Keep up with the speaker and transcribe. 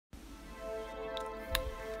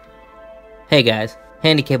Hey guys,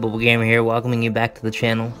 Handy Capable Gamer here, welcoming you back to the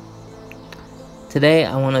channel. Today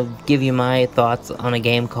I want to give you my thoughts on a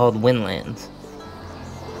game called Windlands.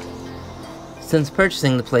 Since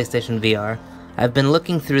purchasing the PlayStation VR, I've been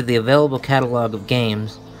looking through the available catalog of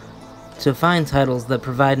games to find titles that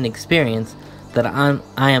provide an experience that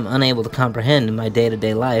I am unable to comprehend in my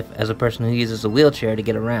day-to-day life as a person who uses a wheelchair to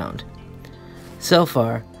get around. So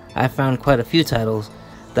far, I've found quite a few titles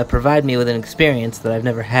that provide me with an experience that I've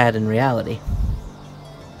never had in reality.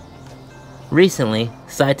 Recently,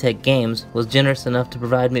 SciTech Games was generous enough to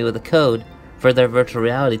provide me with a code for their virtual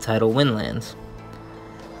reality title, Windlands.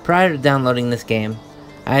 Prior to downloading this game,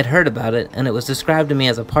 I had heard about it and it was described to me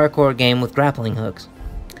as a parkour game with grappling hooks.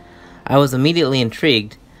 I was immediately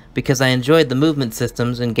intrigued because I enjoyed the movement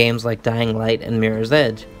systems in games like Dying Light and Mirror's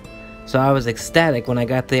Edge, so I was ecstatic when I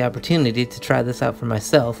got the opportunity to try this out for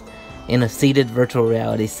myself in a seated virtual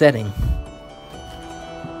reality setting.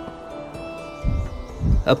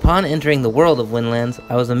 Upon entering the world of Windlands,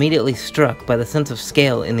 I was immediately struck by the sense of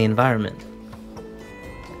scale in the environment.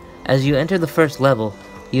 As you enter the first level,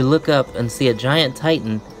 you look up and see a giant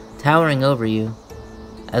titan towering over you,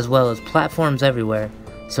 as well as platforms everywhere,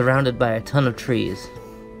 surrounded by a ton of trees.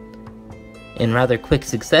 In rather quick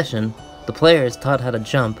succession, the player is taught how to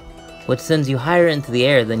jump, which sends you higher into the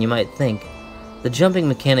air than you might think. The jumping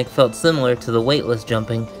mechanic felt similar to the weightless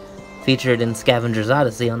jumping featured in Scavenger's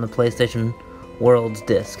Odyssey on the PlayStation World's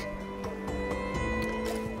disc.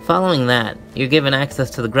 Following that, you're given access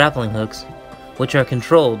to the grappling hooks, which are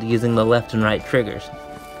controlled using the left and right triggers.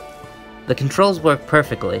 The controls work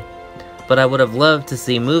perfectly, but I would have loved to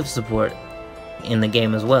see move support in the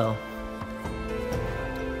game as well.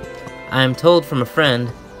 I am told from a friend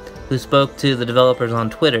who spoke to the developers on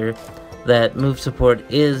Twitter that move support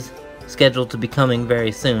is scheduled to be coming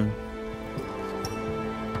very soon.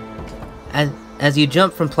 As you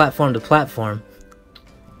jump from platform to platform,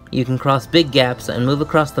 you can cross big gaps and move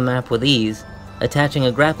across the map with ease, attaching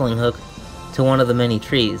a grappling hook to one of the many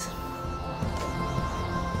trees.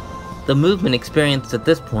 The movement experienced at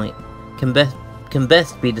this point can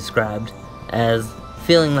best be described as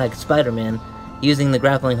feeling like Spider-Man using the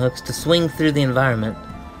grappling hooks to swing through the environment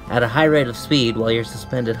at a high rate of speed while you're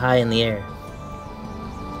suspended high in the air.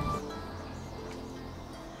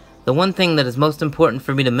 The one thing that is most important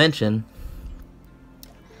for me to mention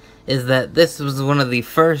is that this was one of the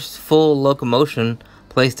first full locomotion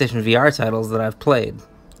PlayStation VR titles that I've played.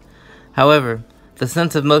 However, the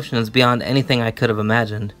sense of motion is beyond anything I could have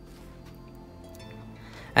imagined.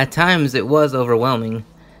 At times it was overwhelming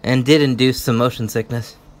and did induce some motion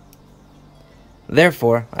sickness.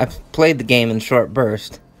 Therefore, I played the game in short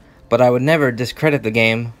bursts, but I would never discredit the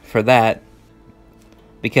game for that,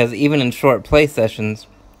 because even in short play sessions,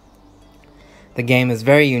 the game is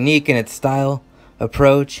very unique in its style,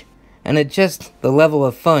 approach, and the level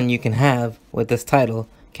of fun you can have with this title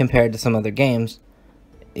compared to some other games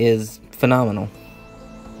is phenomenal.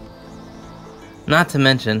 Not to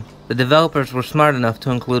mention, the developers were smart enough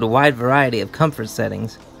to include a wide variety of comfort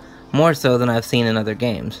settings, more so than I've seen in other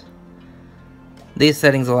games. These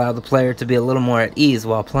settings allow the player to be a little more at ease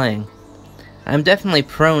while playing. I'm definitely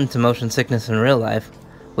prone to motion sickness in real life,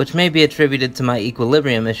 which may be attributed to my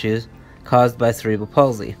equilibrium issues caused by cerebral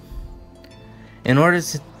palsy. In order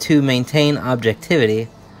to maintain objectivity,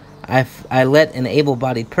 I let an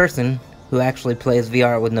able-bodied person who actually plays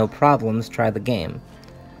VR with no problems try the game.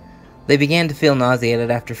 They began to feel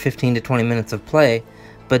nauseated after 15 to 20 minutes of play,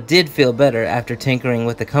 but did feel better after tinkering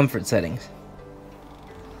with the comfort settings.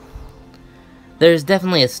 There is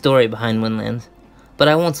definitely a story behind Windlands, but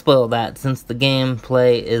I won't spoil that since the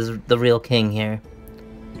gameplay is the real king here.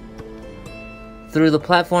 Through the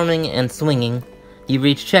platforming and swinging, you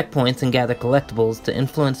reach checkpoints and gather collectibles to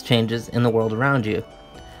influence changes in the world around you.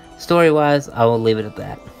 Story-wise, I will leave it at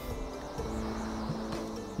that.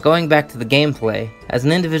 Going back to the gameplay, as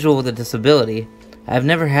an individual with a disability, I have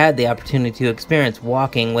never had the opportunity to experience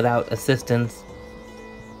walking without assistance,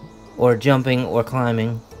 or jumping or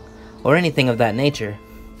climbing, or anything of that nature.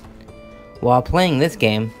 While playing this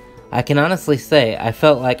game, I can honestly say I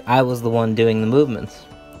felt like I was the one doing the movements.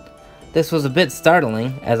 This was a bit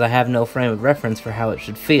startling, as I have no frame of reference for how it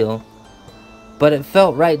should feel, but it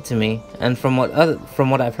felt right to me, and from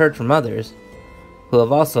what I've heard from others who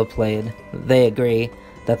have also played, they agree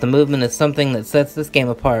that the movement is something that sets this game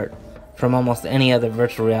apart from almost any other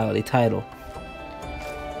virtual reality title.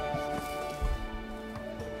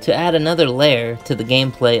 To add another layer to the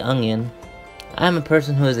gameplay onion, I'm a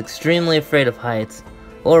person who is extremely afraid of heights,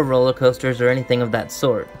 or roller coasters or anything of that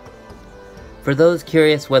sort. For those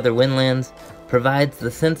curious whether Windlands provides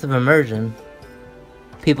the sense of immersion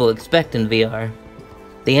people expect in VR,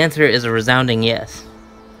 The answer is a resounding yes.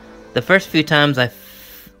 The first few times I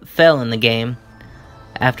fell in the game,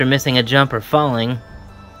 after missing a jump or falling,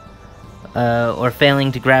 or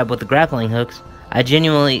failing to grab with the grappling hooks, I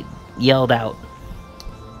genuinely yelled out.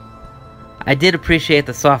 I did appreciate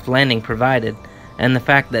the soft landing provided, and the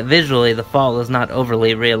fact that visually the fall is not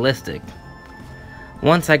overly realistic.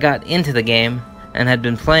 Once I got into the game, and had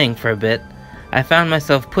been playing for a bit, I found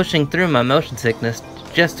myself pushing through my motion sickness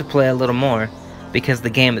just to play a little more, because the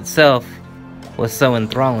game itself was so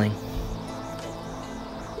enthralling.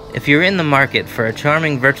 If you're in the market for a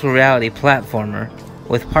charming virtual reality platformer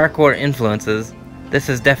with parkour influences, this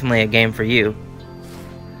is definitely a game for you.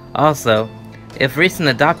 Also, if recent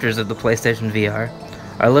adopters of the PlayStation VR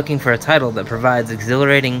are looking for a title that provides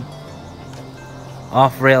exhilarating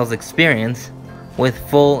off-rails experience with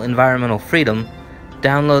full environmental freedom,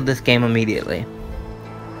 download this game immediately.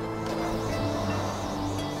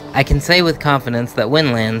 I can say with confidence that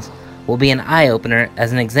Windlands will be an eye-opener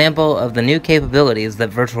as an example of the new capabilities that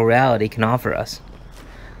virtual reality can offer us.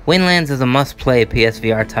 Windlands is a must-play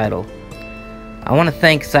PSVR title. I want to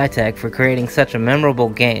thank Cytec for creating such a memorable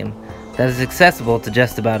game that is accessible to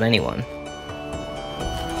just about anyone.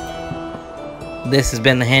 This has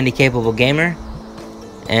been the Handy Capable Gamer,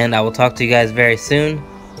 and I will talk to you guys very soon.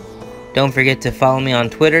 Don't forget to follow me on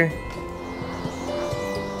Twitter,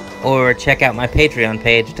 or check out my Patreon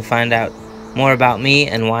page to find out more about me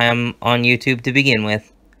and why I'm on YouTube to begin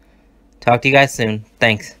with. Talk to you guys soon.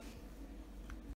 Thanks.